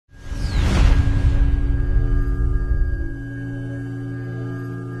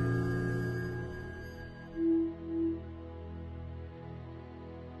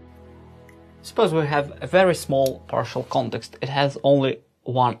Suppose we have a very small partial context. It has only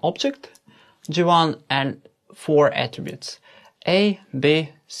one object, G1, and 4 attributes, A,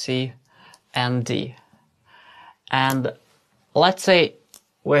 B, C, and D. And let's say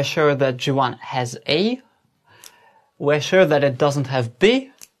we're sure that G1 has A, we're sure that it doesn't have B,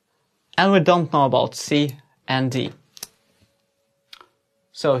 and we don't know about C and D.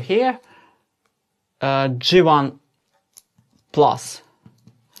 So here, G1 plus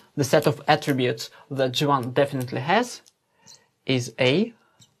the set of attributes that G1 definitely has is A.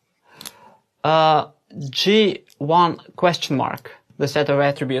 G1 question mark, the set of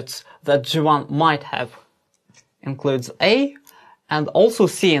attributes that G1 might have, includes A and also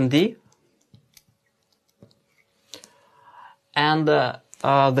C and D. And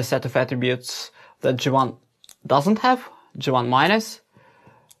the set of attributes that G1 doesn't have, G1 minus,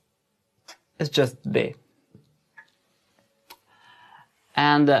 is just B.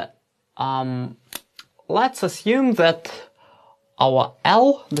 And let's assume that our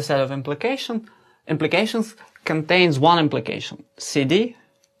L, the set of implications, contains one implication. CD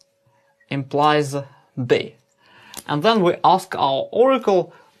implies B. And then we ask our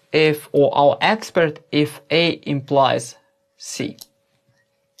oracle or our expert if A implies C.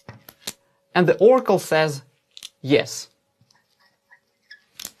 And the oracle says yes.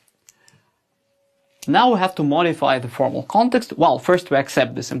 Now we have to modify the formal context. Well, first we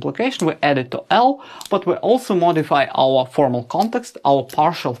accept this implication, we add it to L, but we also modify our formal context, our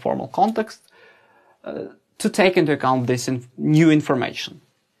partial formal context, to take into account this new information.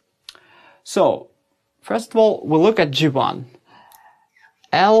 So, first of all, we look at G1.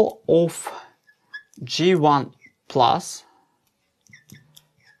 L of G1 plus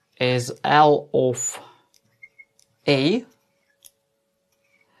is L of A,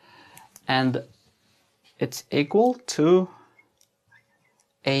 and it's equal to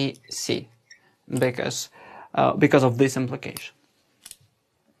AC because of this implication.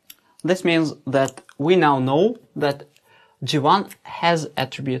 This means that we now know that G1 has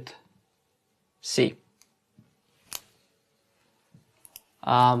attribute C.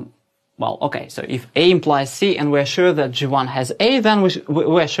 Well, okay, so if A implies C and we're sure that G1 has A, then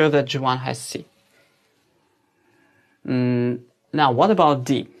we're sure that G1 has C. Now, what about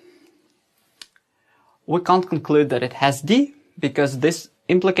D? We can't conclude that it has D because this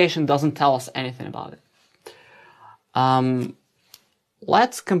implication doesn't tell us anything about it.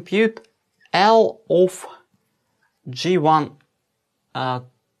 Let's compute L of G1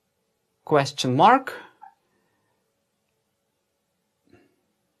 question mark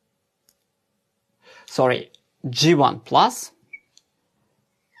G1 plus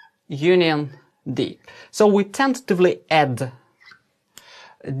union D. So we tentatively add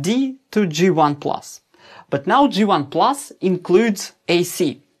D to G1 plus. But now G1 plus includes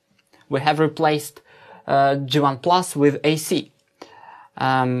AC. We have replaced G1 plus with AC.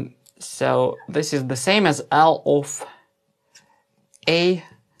 So this is the same as L of A,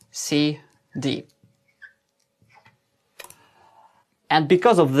 C, D. And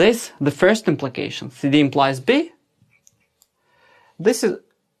because of this, the first implication, CD implies B, this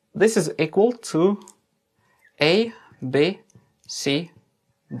is equal to A, B, C,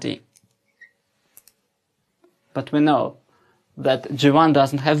 D. But we know that G1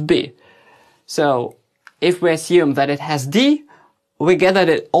 doesn't have B. So if we assume that it has D, we get that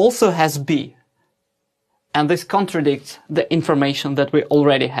it also has B. And this contradicts the information that we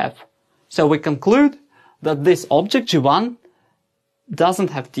already have. So we conclude that this object G1 doesn't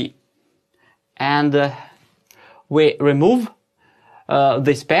have D. And we remove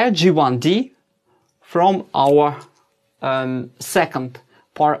this pair G1D from our second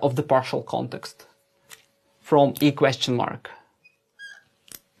part of the partial context, from E question mark.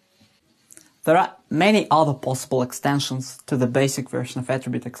 There are many other possible extensions to the basic version of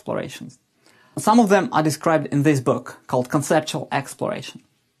attribute explorations. Some of them are described in this book, called Conceptual Exploration.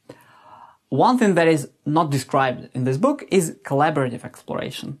 One thing that is not described in this book is collaborative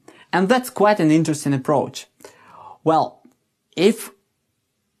exploration. And that's quite an interesting approach. Well, if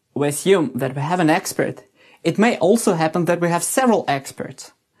we assume that we have an expert, it may also happen that we have several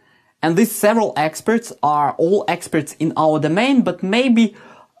experts. And these several experts are all experts in our domain, but maybe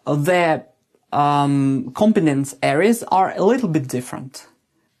their competence areas are a little bit different.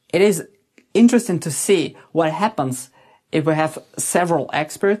 It is interesting to see what happens if we have several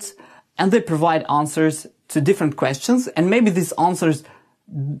experts and they provide answers to different questions, and maybe these answers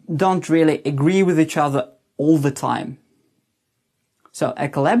don't really agree with each other all the time. So a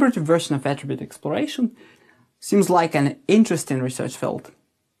collaborative version of attribute exploration seems like an interesting research field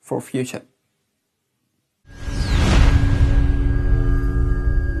for future.